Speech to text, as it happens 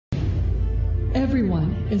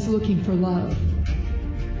Everyone is looking for love.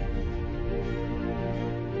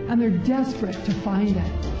 And they're desperate to find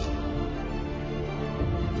it.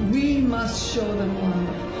 We must show them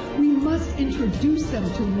love. We must introduce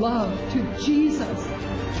them to love, to Jesus.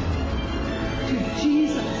 To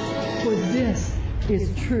Jesus, for this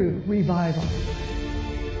is true revival.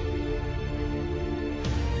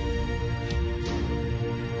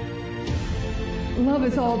 Love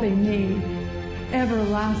is all they need.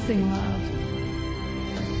 Everlasting love.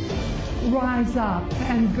 Rise up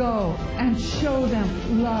and go and show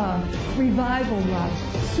them love, revival love,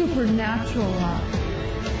 supernatural love.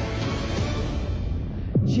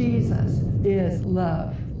 Jesus is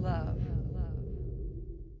love.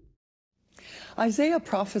 Isaiah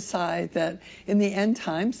prophesied that in the end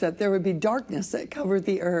times that there would be darkness that covered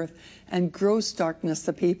the earth and gross darkness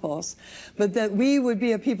the peoples, but that we would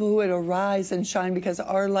be a people who would arise and shine because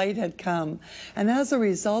our light had come. And as a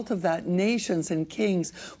result of that, nations and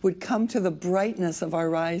kings would come to the brightness of our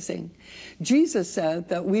rising. Jesus said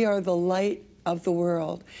that we are the light of the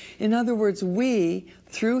world. In other words, we,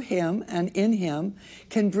 through him and in him,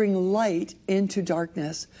 can bring light into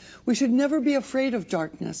darkness. We should never be afraid of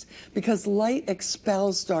darkness because light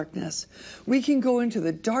expels darkness. We can go into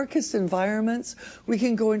the darkest environments. We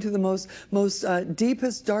can go into the most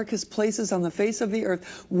deepest, darkest places on the face of the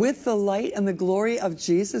earth with the light and the glory of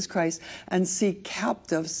Jesus Christ and see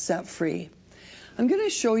captives set free. I'm going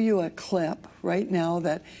to show you a clip right now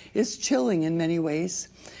that is chilling in many ways.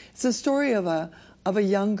 It's a story of a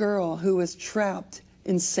young girl who was trapped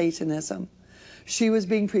in Satanism. She was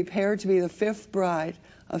being prepared to be the fifth bride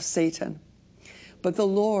of Satan. But the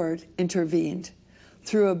Lord intervened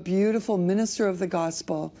through a beautiful minister of the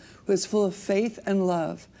gospel who is full of faith and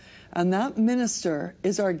love. And that minister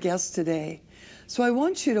is our guest today. So I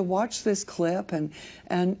want you to watch this clip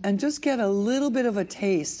and just get a little bit of a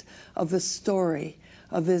taste of the story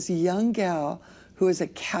of this young gal who is a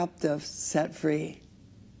captive set free.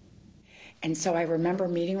 And so I remember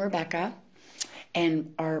meeting Rebecca,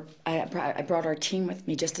 and I brought our team with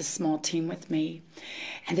me, just a small team with me.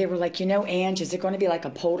 And they were like, you know, Ange, is it going to be like a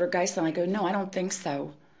poltergeist? And I go, no, I don't think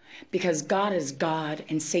so. Because God is God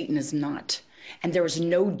and Satan is not. And there is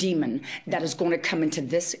no demon that is going to come into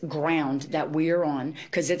this ground that we are on,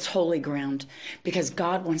 because it's holy ground, because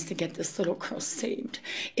God wants to get this little girl saved.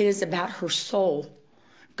 It is about her soul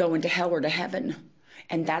going to hell or to heaven.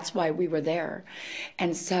 And that's why we were there.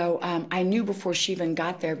 And so I knew before she even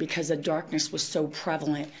got there, because the darkness was so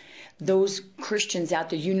prevalent. Those Christians out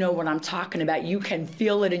there, you know what I'm talking about. You can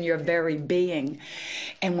feel it in your very being.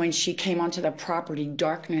 And when she came onto the property,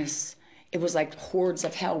 darkness, it was like hordes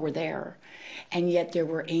of hell were there. And yet there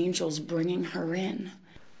were angels bringing her in.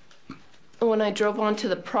 When I drove onto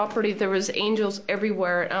the property, there was angels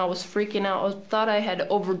everywhere, and I was freaking out. I thought I had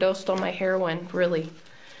overdosed on my heroin, really.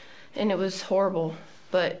 And it was horrible.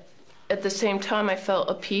 But at the same time, I felt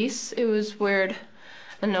a peace. It was weird.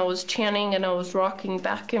 And I was chanting and I was rocking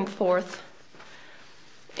back and forth.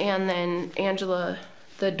 And then Angela,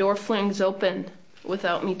 the door flings open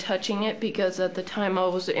without me touching it, because at the time I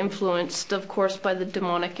was influenced, of course, by the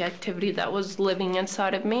demonic activity that was living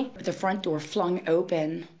inside of me. The front door flung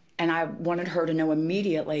open, and I wanted her to know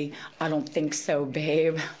immediately, I don't think so,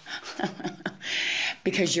 babe.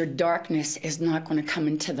 Because your darkness is not going to come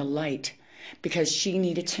into the light. Because she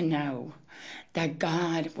needed to know that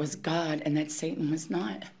God was God and that Satan was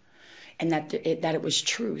not. And that it was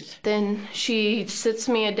truth. Then she sits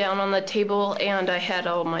me down on the table, and I had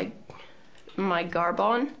all my garb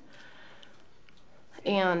on.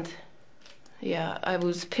 And yeah, I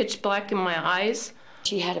was pitch black in my eyes.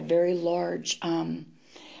 She had a very large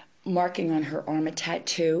marking on her arm, a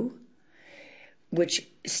tattoo, which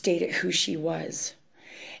stated who she was.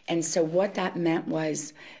 And so what that meant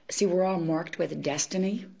was, see, we're all marked with a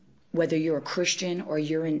destiny. Whether you're a Christian or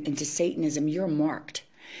you're into Satanism, you're marked.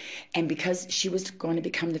 And because she was going to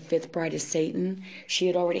become the fifth bride of Satan, she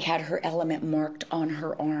had already had her element marked on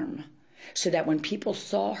her arm. So that when people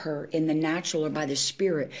saw her in the natural or by the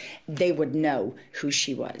spirit, they would know who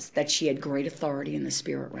she was, that she had great authority in the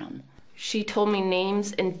spirit realm. She told me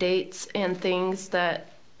names and dates and things that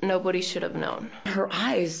nobody should have known. Her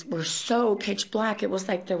eyes were so pitch black, it was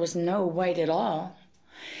like there was no white at all.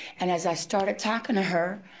 And as I started talking to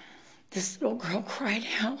her, this little girl cried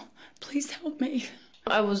out, please help me.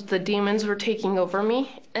 The demons were taking over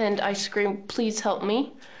me, and I screamed, please help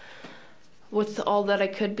me, with all that I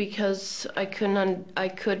could, because I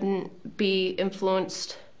couldn't be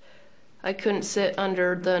influenced. I couldn't sit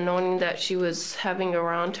under the anointing that she was having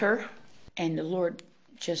around her. And the Lord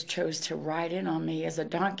just chose to ride in on me as a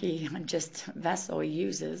donkey, just a vessel he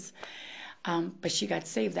uses. But she got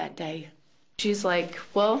saved that day. She's like,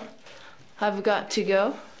 well, I've got to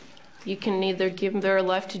go. You can either give their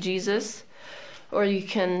life to Jesus, or you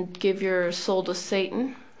can give your soul to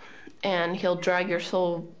Satan, and he'll drag your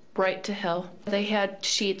soul right to hell. They had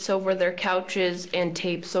sheets over their couches and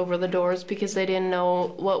tapes over the doors because they didn't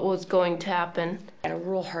know what was going to happen. I had a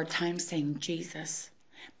real hard time saying Jesus,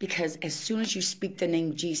 because as soon as you speak the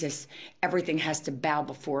name Jesus, everything has to bow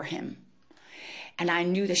before him. And I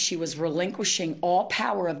knew that she was relinquishing all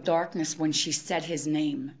power of darkness when she said his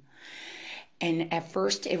name. And at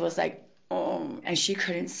first it was like, oh, and she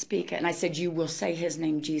couldn't speak it. And I said, you will say his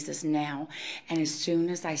name, Jesus, now. And as soon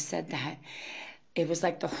as I said that, it was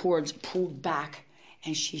like the hordes pulled back,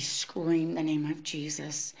 and she screamed the name of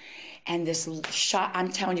Jesus. And this shot,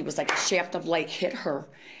 I'm telling you, it was like a shaft of light hit her.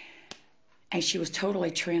 And she was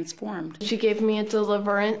totally transformed. She gave me a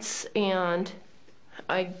deliverance, and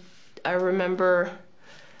I remember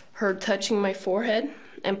her touching my forehead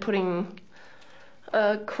and putting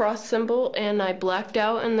a cross symbol, and I blacked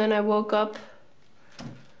out, and then I woke up,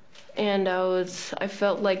 and I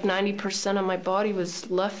felt like 90% of my body was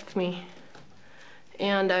left me.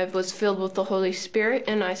 And I was filled with the Holy Spirit,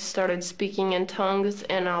 and I started speaking in tongues,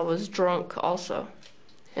 and I was drunk also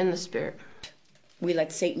in the Spirit. We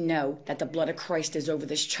let Satan know that the blood of Christ is over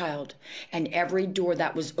this child, and every door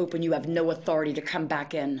that was open, you have no authority to come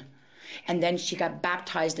back in. And then she got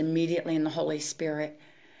baptized immediately in the Holy Spirit.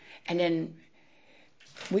 And then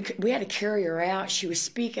we had to carry her out. She was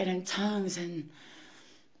speaking in tongues, and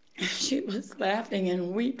she was laughing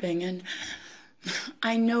and weeping. And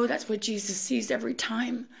I know that's what Jesus sees every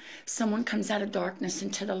time someone comes out of darkness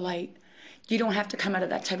into the light. You don't have to come out of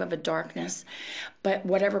that type of a darkness. But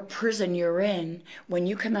whatever prison you're in, when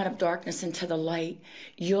you come out of darkness into the light,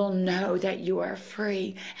 you'll know that you are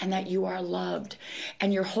free and that you are loved.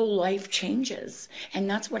 And your whole life changes. And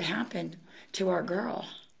that's what happened to our girl.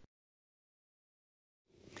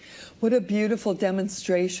 What a beautiful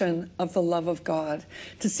demonstration of the love of God,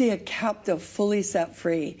 to see a captive fully set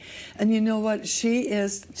free. And you know what? She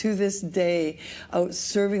is, to this day, out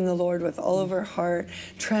serving the Lord with all of her heart,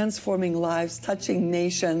 transforming lives, touching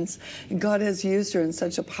nations. And God has used her in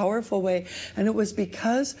such a powerful way. And it was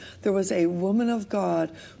because there was a woman of God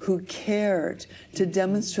who cared to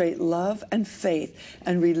demonstrate love and faith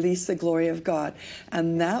and release the glory of God.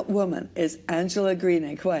 And that woman is Angela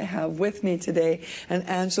Greenig, who I have with me today. And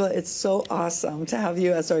Angela, it's so awesome to have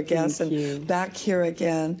you as our guest and back here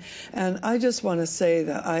again. And I just want to say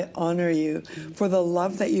that I honor you for the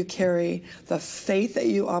love that you carry, the faith that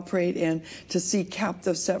you operate in to see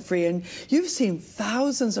captives set free. And you've seen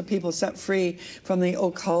thousands of people set free from the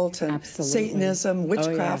occult and Satanism,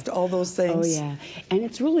 witchcraft, all those things. Oh yeah, and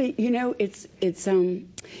it's really, you know, it's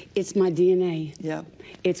my DNA. Yeah.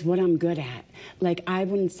 It's what I'm good at. Like, I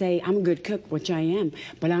wouldn't say I'm a good cook, which I am,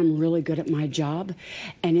 but I'm really good at my job.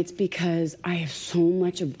 And it's because I have so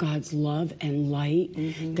much of God's love and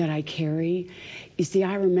light that I carry. You see,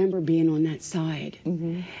 I remember being on that side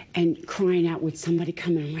and crying out, would somebody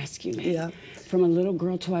come and rescue me? Yeah. From a little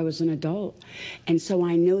girl till I was an adult. And so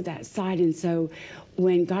I know that side. And so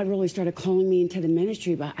when God really started calling me into the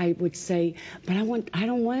ministry, but I would say, but I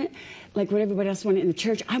don't want like what everybody else wanted in the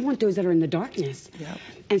church. I want those that are in the darkness. Yep.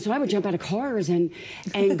 And so I would jump out of cars and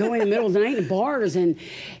go in the middle of the night to bars and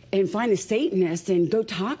find a Satanist and go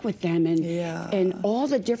talk with them and all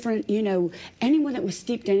the different, you know, anyone that was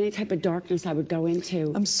steeped in any type of darkness I would go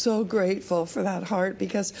into. I'm so grateful for that heart,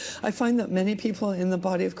 because I find that many people in the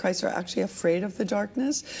body of Christ are actually afraid of the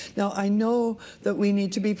darkness. Now, I know that we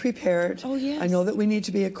need to be prepared. Oh, yes. I know that we need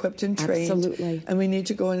to be equipped and trained. Absolutely. And we need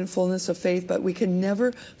to go in fullness of faith, but we can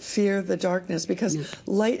never fear the darkness, because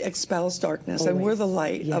light expels darkness. Always. And we're the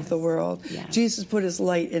light of the world. Yes. Jesus put his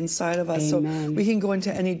light inside of us. Amen. So we can go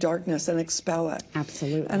into any darkness and expel it.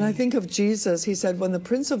 Absolutely. And I think of Jesus, he said, when the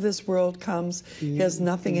prince of this world comes, he has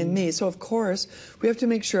nothing in me. So of course, we have to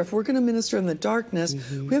make sure if we're going to minister in the darkness,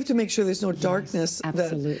 we have to make sure there's no darkness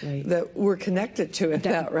that we're connected to in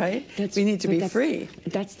that, right? We need to be free.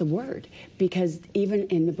 That's the word. Because even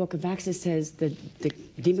in the book of Acts, it says the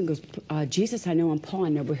demon goes, Jesus, I know, I'm Paul, I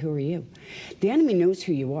know, but who are you? The enemy knows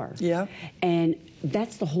who you are. Yeah. And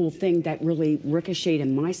that's the whole thing that really ricocheted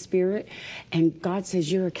in my spirit. And God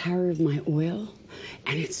says, you're a carrier of my oil.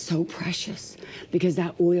 And it's so precious, because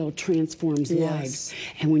that oil transforms lives.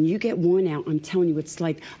 And when you get one out, I'm telling you, it's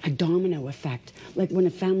like a domino effect. Like when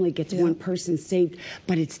a family gets one person saved,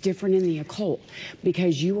 but it's different in the occult,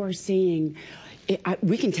 because you are seeing...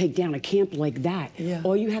 we can take down a camp like that. Yeah.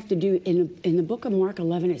 All you have to do, in the book of Mark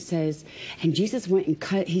 11, it says, and Jesus went and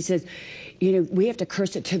cut, he says, you know, we have to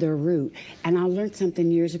curse it to their root. And I learned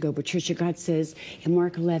something years ago, Patricia. God says in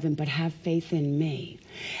Mark 11, but have faith in me.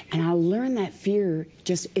 And I learned that fear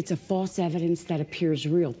it's a false evidence that appears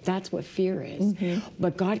real. That's what fear is.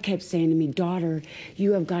 But God kept saying to me, daughter,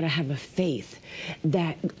 you have got to have a faith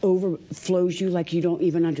that overflows you like you don't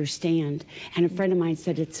even understand. And a friend of mine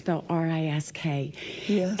said it's spelled R-I-S-K.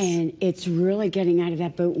 Yes. And it's really getting out of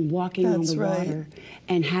that boat and walking on the water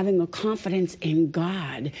and having a confidence in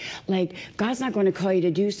God. Like, God's not going to call you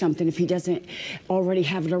to do something if he doesn't already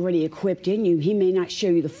have it already equipped in you. He may not show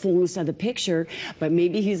you the fullness of the picture, but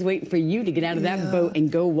maybe he's waiting for you to get out of that boat and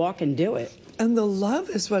go walk and do it. And the love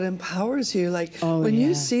is what empowers you. Like, when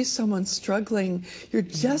you see someone struggling, you're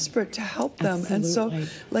desperate to help them. Absolutely. And so,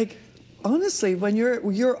 like, honestly, when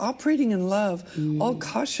you're operating in love, all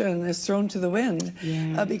caution is thrown to the wind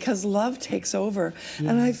because love takes over.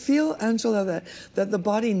 And I feel, Angela, that the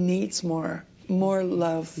body needs more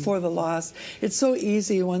love for the lost. It's so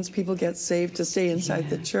easy once people get saved to stay inside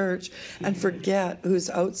the church and forget who's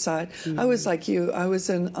outside. I was like you. I was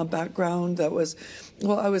in a background that was,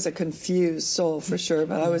 well, I was a confused soul for sure,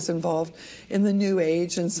 but I was involved in the New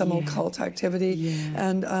Age and some occult activity,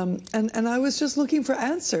 and I was just looking for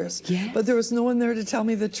answers, but there was no one there to tell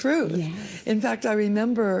me the truth. In fact, I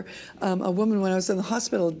remember a woman when I was in the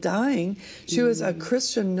hospital dying. She was a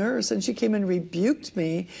Christian nurse, and she came and rebuked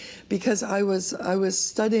me because I was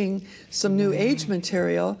studying some New Age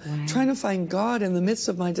material, trying to find God in the midst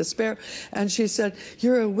of my despair. And she said,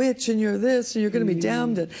 "You're a witch, and you're this, and you're going to be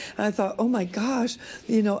damned." And I thought, oh my gosh,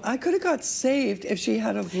 I could have got saved if she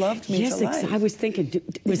had have loved me to life. I was thinking,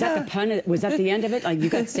 was that the pun? Was that the end of it? Like, you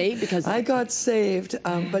got saved because I got saved,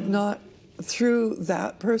 but not through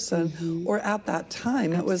that person or at that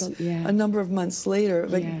time. It was a number of months later.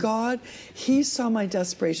 But God, he saw my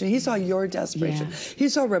desperation. He saw your desperation. He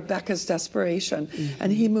saw Rebecca's desperation,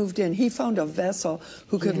 and he moved in. He found a vessel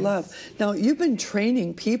who could love. Now, you've been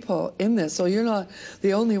training people in this, so you're not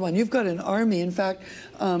the only one. You've got an army. In fact,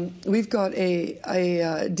 we've got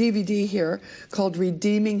a DVD here called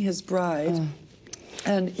Redeeming His Bride.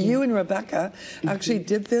 And you and Rebecca actually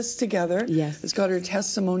did this together. It's got her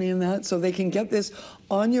testimony in that, so they can get this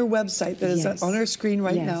on your website that is on our screen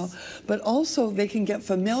right now. But also they can get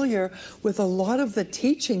familiar with a lot of the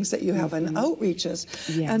teachings that you have and outreaches.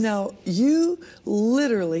 And now you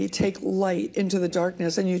literally take light into the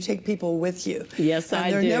darkness, and you take people with you. Yes, I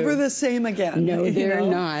do. And they're never the same again. No, they're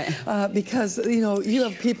not. Because, you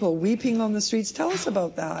have people weeping on the streets. Tell us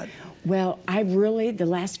about that. Well, the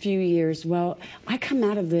last few years, I come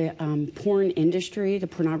out of the porn industry, the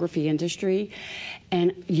pornography industry,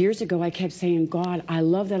 and years ago I kept saying, God, I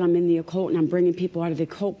love that I'm in the occult and I'm bringing people out of the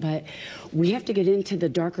occult, but we have to get into the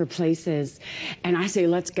darker places. And I say,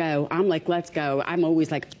 let's go. I'm like, let's go. I'm always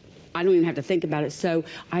like, I don't even have to think about it. So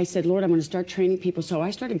I said, Lord, I'm going to start training people. So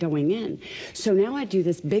I started going in. So now I do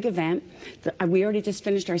this big event. We already just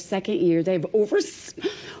finished our second year. They have over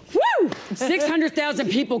 600,000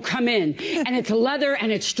 people come in. And it's leather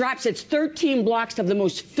and it's straps. It's 13 blocks of the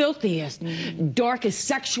most filthiest, darkest,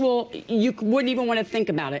 sexual. You wouldn't even want to think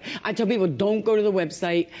about it. I tell people, don't go to the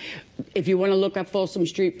website. If you want to look up Folsom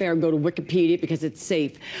Street Fair, go to Wikipedia because it's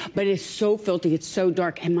safe. But it's so filthy. It's so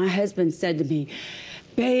dark. And my husband said to me,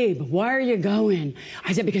 babe, why are you going?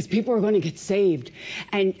 I said, because people are going to get saved.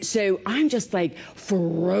 And so I'm just like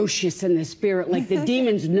ferocious in the spirit. Like the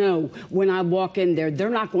demons know when I walk in there, they're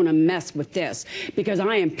not going to mess with this because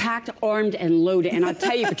I am packed, armed, and loaded. And I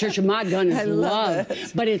tell you, Patricia, my gun is love.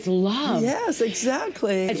 But it's love. Yes,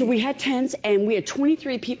 exactly. And so we had tents and we had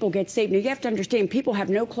 23 people get saved. Now you have to understand, people have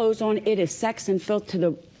no clothes on. It is sex and filth to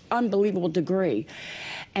the unbelievable degree.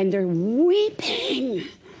 And they're weeping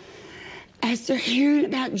as they're hearing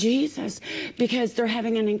about Jesus because they're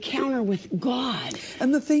having an encounter with God.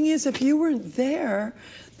 And the thing is, if you weren't there,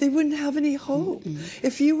 they wouldn't have any hope.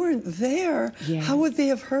 If you weren't there, how would they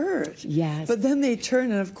have heard? But then they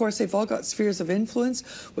turn, and of course they've all got spheres of influence,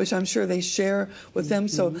 which I'm sure they share with them.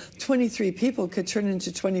 So 23 people could turn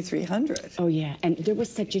into 2,300. Oh yeah, and there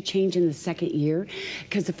was such a change in the second year,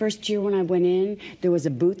 because the first year when I went in, there was a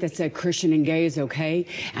booth that said Christian and gay is okay,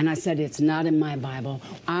 and I said, it's not in my Bible.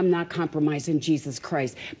 I'm not compromising Jesus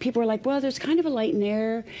Christ. People are like, well, there's kind of a light in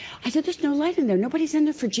there. I said, there's no light in there. Nobody's in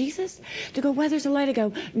there for Jesus. They go, well, there's a light. I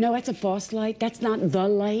go, no, that's a false light. That's not the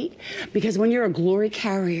light. Because when you're a glory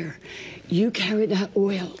carrier, you carry that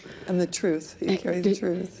oil. And the truth. You carry the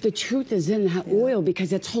truth. The truth is in that oil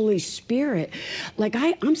because it's Holy Spirit. Like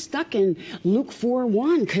I'm stuck in Luke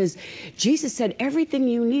 4:1 because Jesus said everything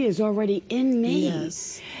you need is already in me.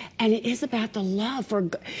 Yes. And it is about the love for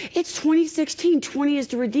God. It's 2016. 20 is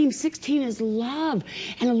to redeem. 16 is love.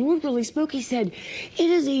 And the Lord really spoke. He said, it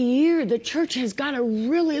is a year the church has got to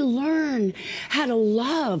really learn how to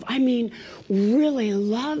love. I mean, really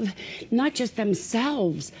love not just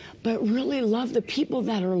themselves, but really love the people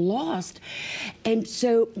that are lost. And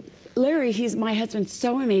so Larry, he's my husband,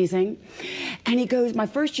 so amazing. And he goes, my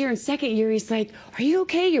first year and second year, he's like, are you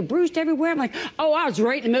okay? You're bruised everywhere. I'm like, oh, I was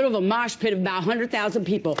right in the middle of a mosh pit of about 100,000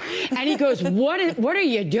 people. And he goes, what are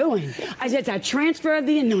you doing? I said, it's a transfer of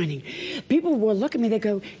the anointing. People will look at me, they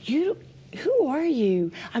go, who are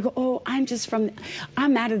you? I go, oh,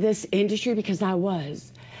 I'm out of this industry because I was.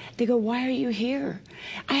 They go, why are you here?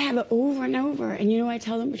 I have it over and over. And you know what I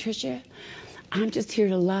tell them, Patricia? I'm just here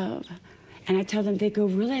to love. And I tell them, they go,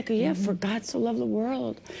 really? I go, yeah, for God so loved the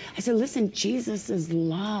world. I said, listen, Jesus is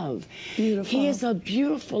love. Beautiful. He is a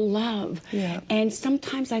beautiful love. Yeah. And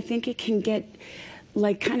sometimes I think it can get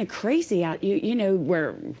like kind of crazy out, you know,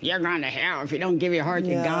 where you're going to hell if you don't give your heart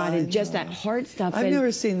to God, and just that hard stuff. I've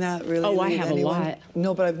never seen that really. Oh, I have anyone. a lot.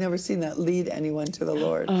 No, but I've never seen that lead anyone to the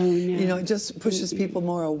Lord. Oh, no. You know, it just pushes people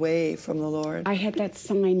more away from the Lord. I had that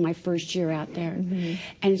sign my first year out there. And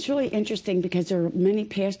it's really interesting because there are many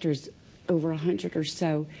pastors, over 100 or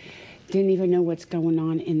so, didn't even know what's going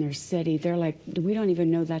on in their city. They're like, we don't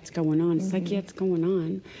even know that's going on. It's like, yeah, it's going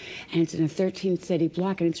on. And it's in a 13-city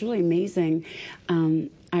block, and it's really amazing.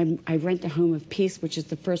 I rent the Home of Peace, which is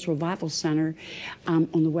the first revival center on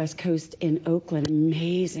the West Coast in Oakland.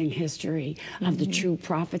 Amazing history of the true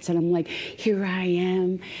prophets. And I'm like, here I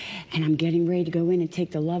am, and I'm getting ready to go in and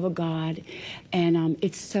take the love of God. And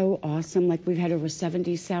it's so awesome. Like, we've had over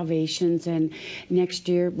 70 salvations, and next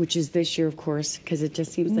year, which is this year, of course, because it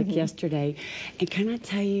just seems like yesterday. And can I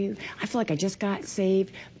tell you, I feel like I just got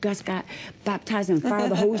saved, Gus got baptized in the fire of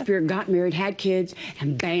the Holy Spirit, got married, had kids,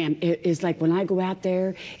 and bam, it is like when I go out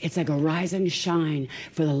there, it's like a rise and shine,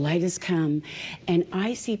 for the light has come. And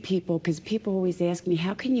I see people, because people always ask me,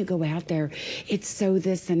 how can you go out there? It's so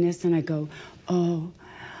this and this. And I go, oh,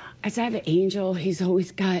 I said, I have an angel. He's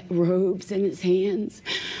always got robes in his hands.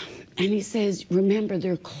 And he says, remember,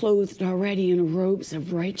 they're clothed already in robes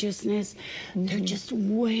of righteousness. They're just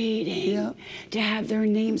waiting to have their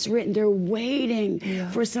names written. They're waiting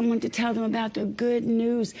for someone to tell them about the good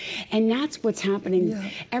news. And that's what's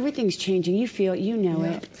happening. Everything's changing. You feel it. You know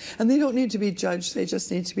it. And they don't need to be judged. They just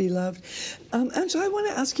need to be loved. Angela, I want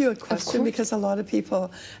to ask you a question, because a lot of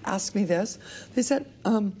people ask me this. They said,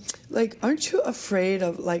 like, aren't you afraid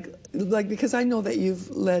of, like, because I know that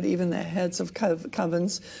you've led even the heads of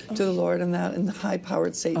covens to the Lord, and the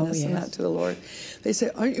high-powered Satanists and that to the Lord. They say,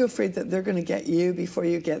 aren't you afraid that they're going to get you before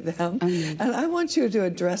you get them? And I want you to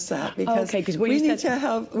address that, because we need to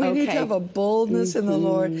have a boldness in the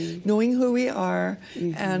Lord, knowing who we are,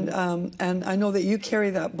 and I know that you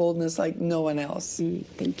carry that boldness like no one else.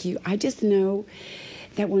 Thank you. I just know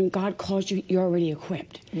that when God calls you, you're already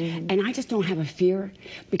equipped. And I just don't have a fear,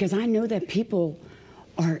 because I know that people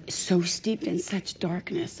are so steeped in such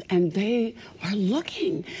darkness, and they are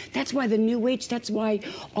looking. That's why the New Age, that's why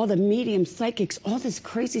all the medium psychics, all this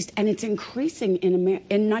crazy, and it's increasing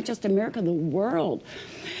in not just America, the world.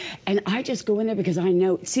 And I just go in there because I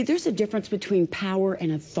know, see, there's a difference between power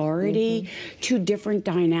and authority, two different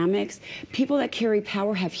dynamics. People that carry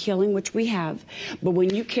power have healing, which we have. But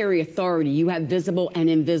when you carry authority, you have visible and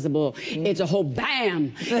invisible. It's a whole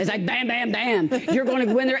bam. It's like bam, bam, bam. You're going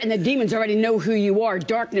to go in there, and the demons already know who you are.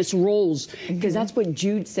 Darkness rolls, because that's what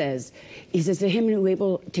Jude says. He says, to him who is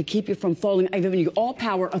able to keep you from falling, I've given you all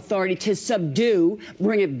power, authority to subdue,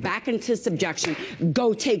 bring it back into subjection,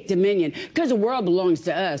 go take dominion, because the world belongs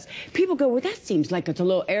to us. People go, well, that seems like it's a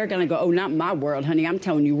little arrogant. I go, oh, not my world, honey. I'm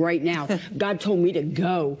telling you right now, God told me to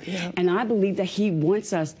go. And I believe that he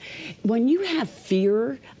wants us. When you have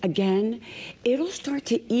fear, again, it'll start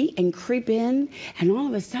to eat and creep in, and all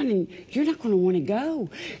of a sudden, you're not going to want to go.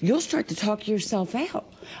 You'll start to talk yourself out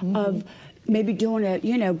of maybe doing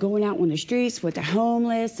going out on the streets with the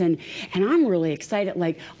homeless, and I'm really excited.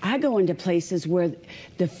 Like, I go into places where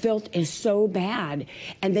the filth is so bad,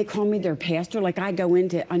 and they call me their pastor. Like, I go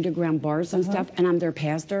into underground bars and stuff, and I'm their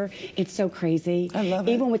pastor. It's so crazy. I love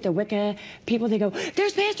it. Even with the Wicca people, they go,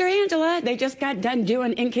 there's Pastor Angela. They just got done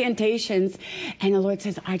doing incantations, and the Lord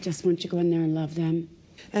says, I just want you to go in there and love them.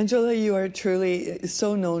 Angela, you are truly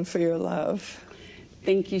so known for your love.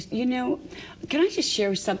 Thank you. You know, can I just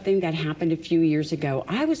share something that happened a few years ago?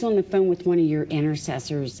 I was on the phone with one of your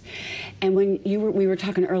intercessors, and when we were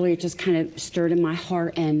talking earlier, it just kind of stirred in my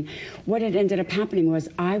heart. And what had ended up happening was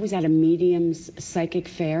I was at a medium's psychic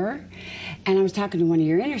fair, and I was talking to one of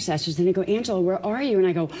your intercessors, and they go, Angela, where are you? And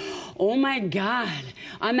I go, oh my God,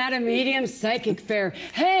 I'm at a medium's psychic fair.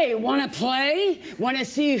 Hey, want to play? Want to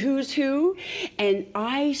see who's who? And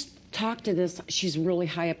I talk to this, she's really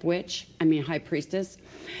high up high priestess.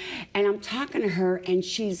 And I'm talking to her, and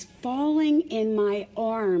she's falling in my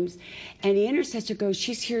arms. And the intercessor goes,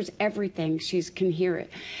 she hears everything. She can hear it.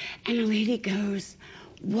 And the lady goes,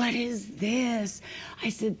 what is this? I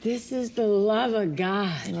said, this is the love of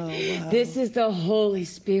God. Oh, wow. This is the Holy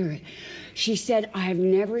Spirit. She said, I've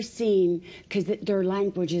never seen, because their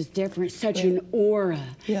language is different, such an aura.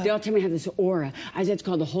 Yeah. They all tell me I have this aura. I said, it's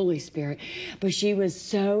called the Holy Spirit. But she was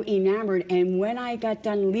so enamored. And when I got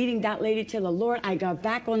done leading that lady to the Lord, I got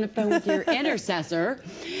back on the phone with your intercessor.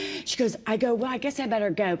 She goes, well, I guess I better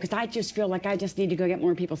go, because I just feel like I just need to go get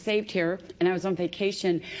more people saved here. And I was on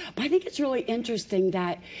vacation. But I think it's really interesting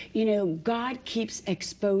that, God keeps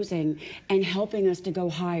exposing and helping us to go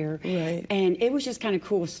higher. Right. And it was just kind of a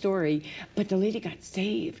cool story. But the lady got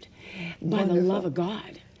saved by the love of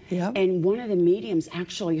God. Yep. And one of the mediums,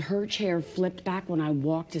 actually, her chair flipped back when I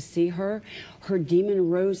walked to see her. Her demon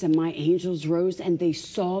rose and my angels rose, and they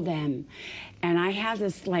saw them. And I have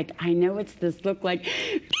this, I know it's this look like,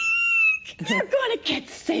 you're going to get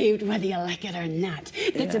saved whether you like it or not.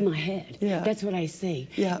 That's in my head. Yeah. That's what I see.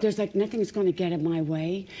 Yeah. There's nothing's going to get in my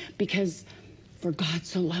way, because for God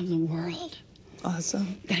so loved the world.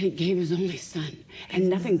 Awesome. That he gave his only son, and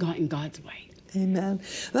nothing got in God's way. Amen.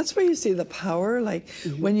 That's where you see the power,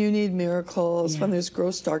 when you need miracles, when there's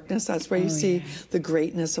gross darkness, that's where you see the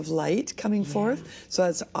greatness of light coming forth. So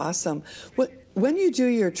that's awesome. When you do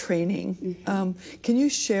your training, can you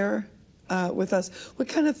share with us, what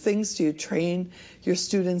kind of things do you train your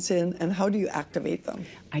students in, and how do you activate them?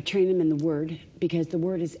 I train them in the Word, because the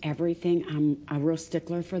Word is everything. I'm a real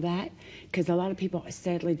stickler for that, because a lot of people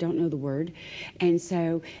sadly don't know the Word. And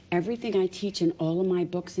so everything I teach in all of my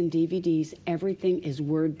books and DVDs, everything is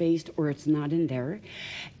Word-based, or it's not in there.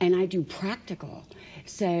 And I do practical.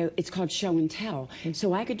 So it's called show and tell.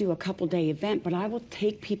 So I could do a couple-day event, but I will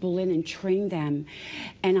take people in and train them.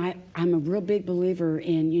 And I'm a real big believer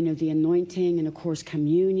in, the anointing and, of course,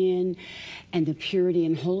 communion and the purity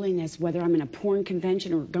and holiness, whether I'm in a porn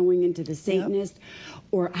convention or going into the Satanist,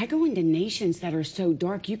 or I go into nations that are so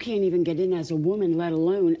dark you can't even get in as a woman, let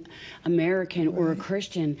alone American or a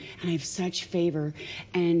Christian. And I have such favor.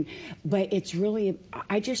 But it's really,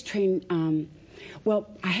 I just train. Well,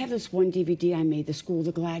 I have this one DVD I made, The School of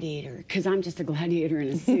the Gladiator, because I'm just a gladiator in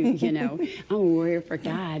a suit, I'm a warrior for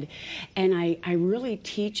God. And I really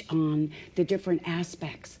teach on the different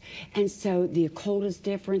aspects. And so the occult is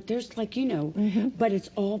different. There's but it's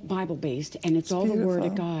all Bible-based, and it's all beautiful. The Word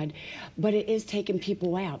of God. But it is taking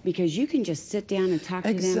people out, because you can just sit down and talk to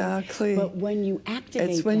them. Exactly. But when you activate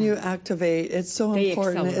It's when you activate. It's so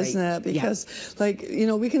important, isn't it? Because,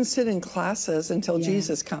 we can sit in classes until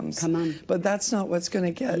Jesus comes. Come on. But that's not what's going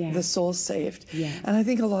to get the soul saved. Yeah. And I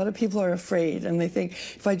think a lot of people are afraid, and they think,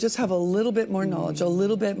 if I just have a little bit more knowledge, a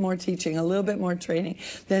little bit more teaching, a little bit more training,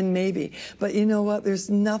 then maybe. But you know what? There's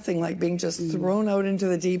nothing like being just thrown out into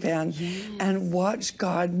the deep end and watch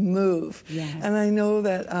God move. Yes. And I know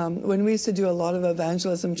that when we used to do a lot of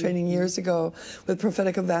evangelism training years ago with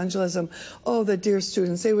prophetic evangelism, the dear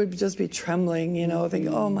students, they would just be trembling,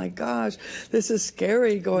 thinking, oh my gosh, this is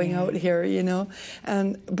scary going out here,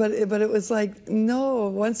 but it was like, no,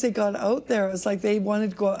 once they got out there, it was like they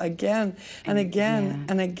wanted to go again and again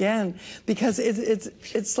and again, because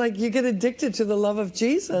it's like you get addicted to the love of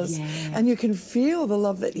Jesus, and you can feel the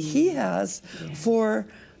love that he has for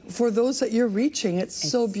those that you're reaching. It's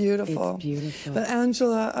so beautiful. It's beautiful. But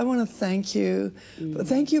Angela, I want to thank you.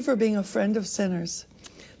 Thank you for being a friend of sinners.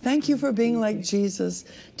 Thank you for being like Jesus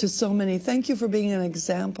to so many. Thank you for being an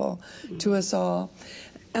example to us all.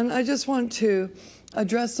 And I just want to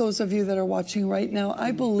address those of you that are watching right now.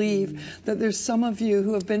 I believe that there's some of you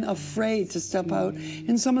who have been afraid to step out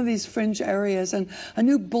in some of these fringe areas, and a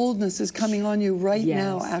new boldness is coming on you right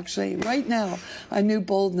now, actually. Right now, a new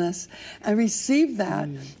boldness. And receive that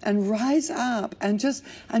and rise up and just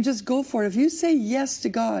go for it. If you say yes to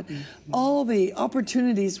God, all the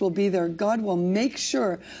opportunities will be there. God will make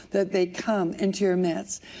sure that they come into your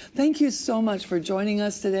midst. Thank you so much for joining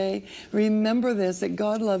us today. Remember this, that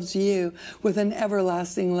God loves you with an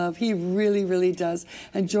everlasting love. He really, really does.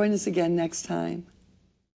 And join us again next time.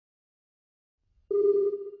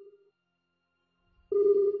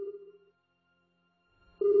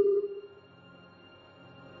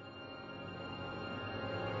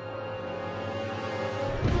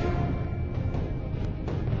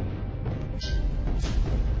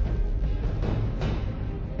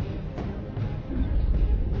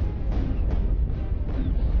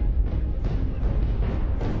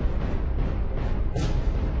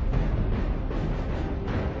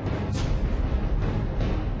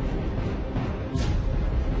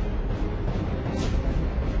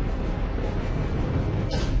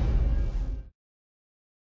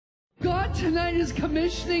 tonight is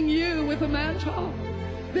commissioning you with a mantle.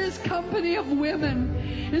 This company of women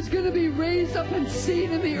is going to be raised up and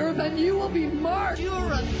seen in the earth, and you will be marked.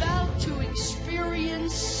 You're about to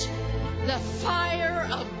experience the fire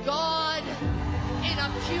of God in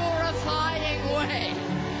a purifying way.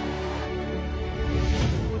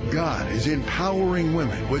 God is empowering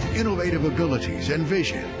women with innovative abilities and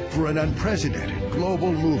vision for an unprecedented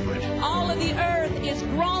global movement. All of the earth is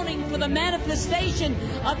groaning for the manifestation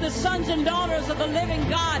of the sons and daughters of the living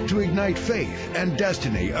God. To ignite faith and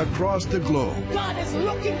destiny across the globe. God is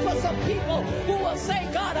looking for some people who will say,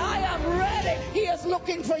 God, I am ready. He is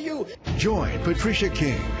looking for you. Join Patricia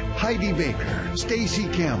King, Heidi Baker, Stacey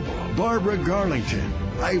Campbell, Barbara Garlington,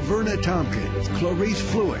 Iverna Tompkins, Clarice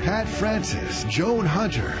Fluitt, Pat Francis, Joan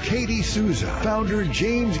Hunter, Katie Souza, founder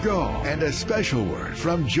James Goh, and a special word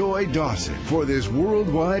from Joy Dawson for this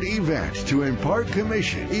worldwide event to impart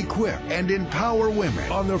commission, equip, and empower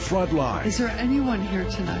women on the front line. Is there anyone here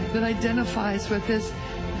tonight that identifies with this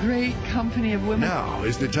great company of women? Now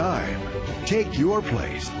is the time. Take your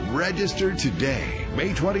place. Register today. May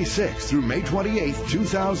 26th through May 28th,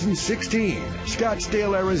 2016.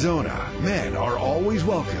 Scottsdale, Arizona. Men are always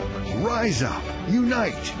welcome. Rise up.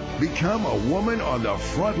 Unite. Become a woman on the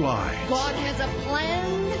front line. God has a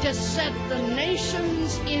plan to set the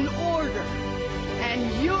nations in order,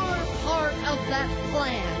 and you're part of that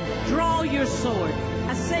plan. Draw your sword.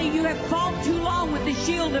 I say you have fought too long with the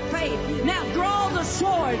shield of faith. Now draw the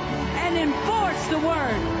sword and enforce the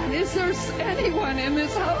word. Is there anyone in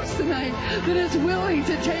this house tonight that is willing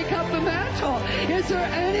to take up the mantle? Is there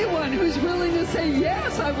anyone who's willing to say,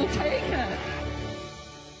 yes, I will take it?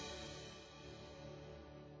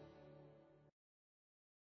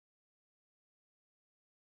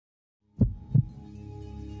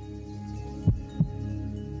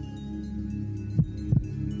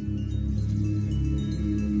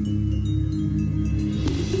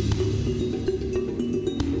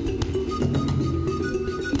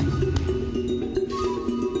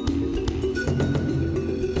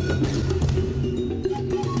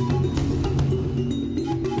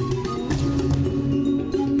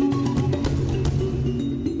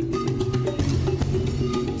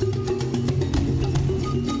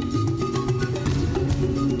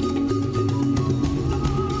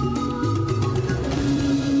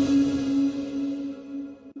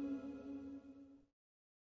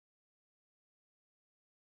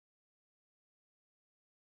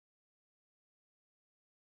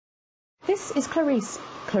 This is Clarice.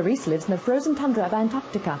 Clarice lives in the frozen tundra of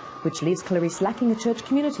Antarctica, which leaves Clarice lacking a church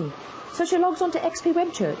community. So she logs on to XP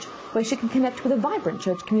Web Church, where she can connect with a vibrant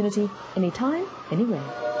church community anytime, anywhere.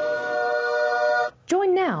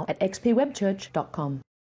 Join now at xpwebchurch.com.